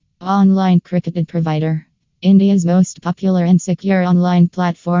Online cricket provider. India's most popular and secure online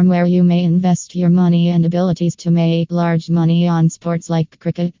platform where you may invest your money and abilities to make large money on sports like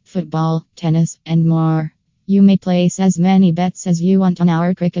cricket, football, tennis, and more. You may place as many bets as you want on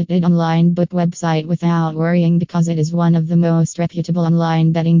our Cricketed online book website without worrying because it is one of the most reputable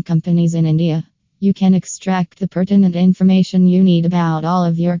online betting companies in India. You can extract the pertinent information you need about all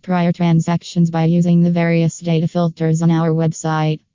of your prior transactions by using the various data filters on our website.